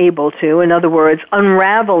they are able to, in other words,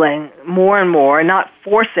 unraveling more and more, not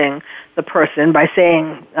forcing the person by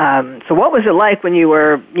saying, so what was it like when you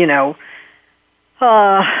were, when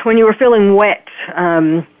you were feeling wet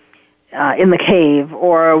in the cave,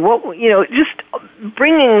 or what, just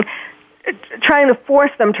trying to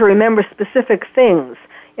force them to remember specific things.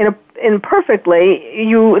 Imperfectly,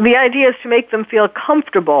 the idea is to make them feel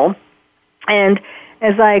comfortable, and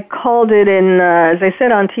as I called it as I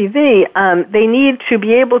said on TV, they need to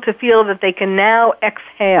be able to feel that they can now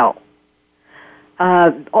exhale.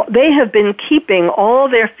 They have been keeping all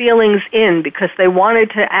their feelings in because they wanted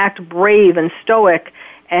to act brave and stoic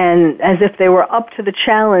and as if they were up to the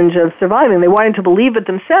challenge of surviving. They wanted to believe it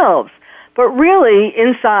themselves. But really,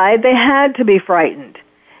 inside, they had to be frightened.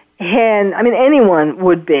 And, I mean, anyone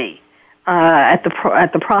would be at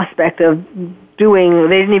the prospect of doing,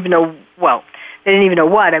 they didn't even know what.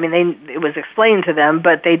 I mean, it was explained to them,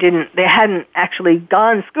 but they hadn't actually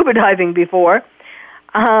gone scuba diving before.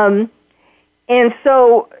 And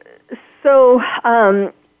so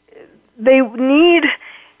they need,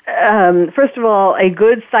 first of all, a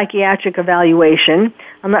good psychiatric evaluation.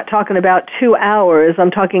 I'm not talking about 2 hours. I'm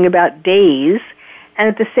talking about days. And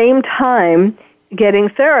at the same time, getting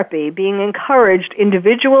therapy, being encouraged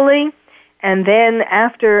individually, and then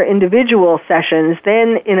after individual sessions,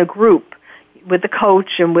 then in a group with the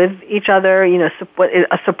coach and with each other,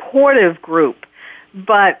 a supportive group.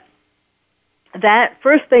 But that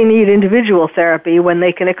first they need individual therapy when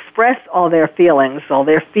they can express all their feelings, all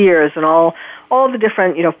their fears, and all the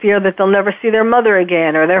different, fear that they'll never see their mother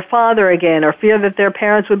again or their father again, or fear that their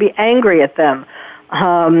parents would be angry at them,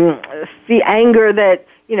 the anger that,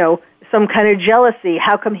 some kind of jealousy,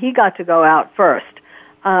 how come he got to go out first?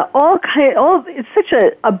 It's such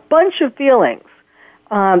a bunch of feelings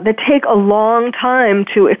that take a long time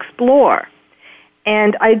to explore.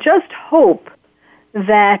 And I just hope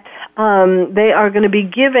that they are going to be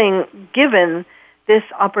given this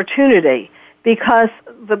opportunity, because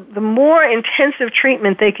the more intensive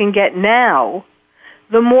treatment they can get now,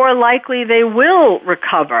 the more likely they will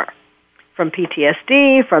recover from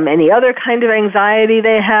PTSD, from any other kind of anxiety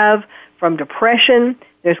they have, from depression.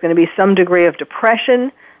 There's going to be some degree of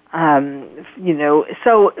depression.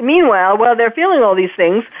 So meanwhile, while they're feeling all these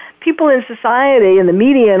things, people in society and the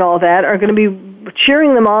media and all that are going to be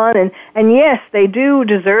cheering them on. And yes, they do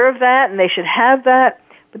deserve that and they should have that,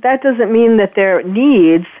 but that doesn't mean that their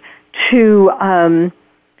needs to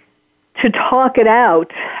talk it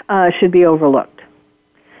out should be overlooked.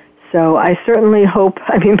 So I certainly hope,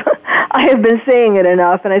 I have been saying it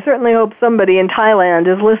enough, and I certainly hope somebody in Thailand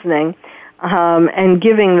is listening and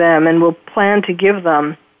giving them, and will plan to give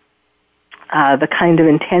them the kind of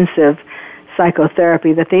intensive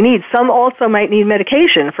psychotherapy that they need. Some also might need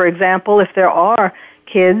medication. For example, if there are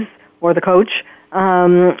kids or the coach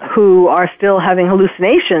who are still having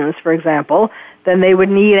hallucinations, for example, then they would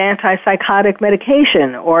need antipsychotic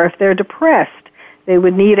medication. Or if they're depressed, they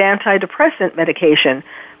would need antidepressant medication.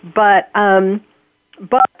 But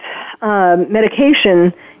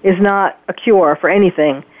medication is not a cure for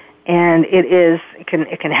anything, and it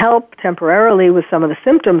can help temporarily with some of the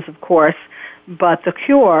symptoms, of course, but the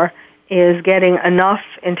cure is getting enough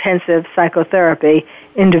intensive psychotherapy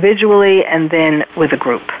individually and then with a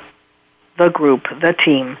group, the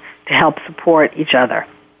team, to help support each other.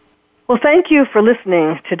 Well, thank you for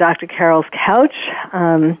listening to Dr. Carole's Couch.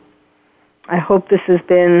 I hope this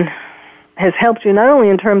has helped you not only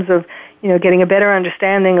in terms of getting a better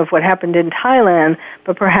understanding of what happened in Thailand,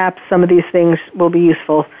 but perhaps some of these things will be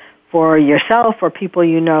useful for yourself or people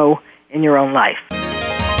you know in your own life.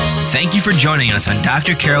 Thank you for joining us on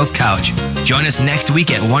Dr. Carole's Couch. Join us next week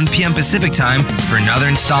at 1 p.m. Pacific Time for another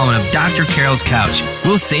installment of Dr. Carole's Couch.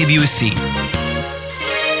 We'll save you a seat.